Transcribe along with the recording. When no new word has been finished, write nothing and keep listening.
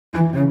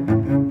The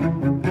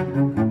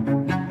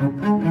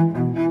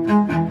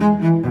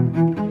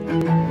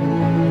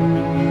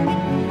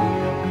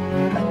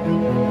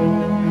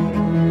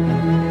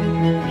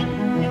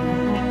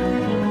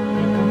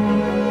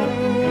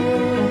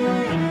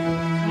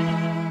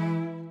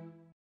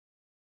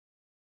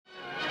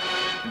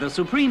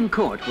Supreme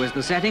Court was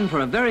the setting for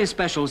a very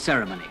special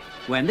ceremony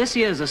when this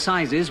year's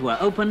assizes were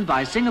opened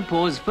by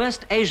Singapore's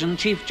first Asian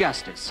Chief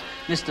Justice,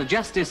 Mr.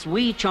 Justice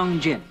Chong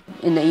Jin.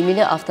 In the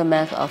immediate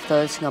aftermath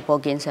after Singapore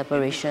gained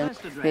separation,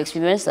 we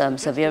experienced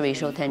severe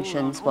racial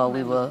tensions while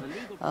we were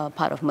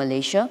part of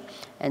Malaysia.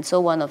 And so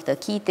one of the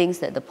key things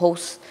that the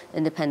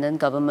post-independent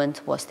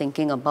government was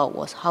thinking about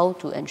was how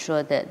to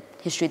ensure that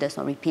history does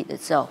not repeat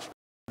itself.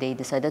 They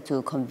decided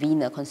to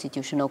convene a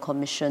constitutional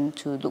commission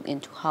to look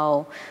into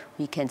how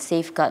we can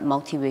safeguard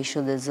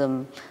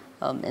multiracialism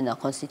in our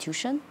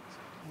constitution.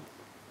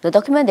 The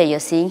document that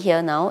you're seeing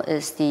here now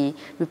is the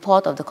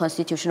report of the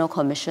Constitutional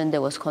Commission that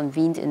was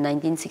convened in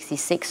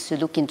 1966 to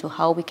look into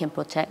how we can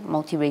protect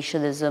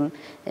multiracialism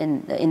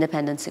in the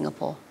independent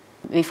Singapore.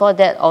 Before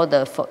that, all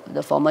the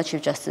former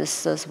Chief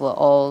Justices were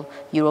all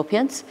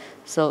Europeans,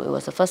 so it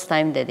was the first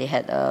time that they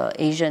had an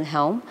Asian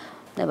helm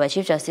by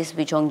Chief Justice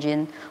Chong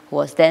Jin, who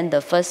was then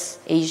the first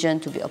Asian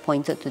to be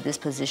appointed to this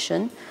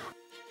position.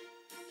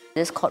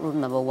 This courtroom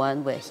number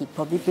 1, where he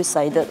probably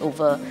presided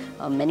over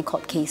many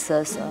court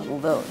cases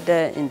over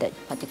there in that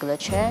particular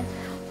chair.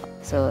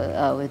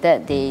 So with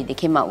that, they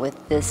came up with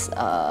this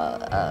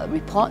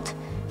report.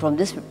 From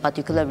this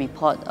particular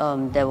report,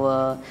 there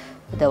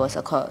was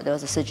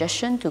a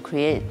suggestion to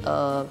create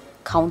a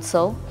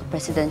council, a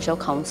presidential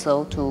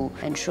council, to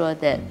ensure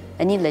that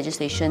any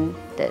legislation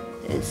that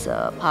is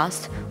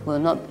passed will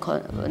not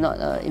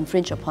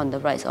infringe upon the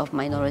rights of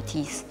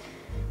minorities.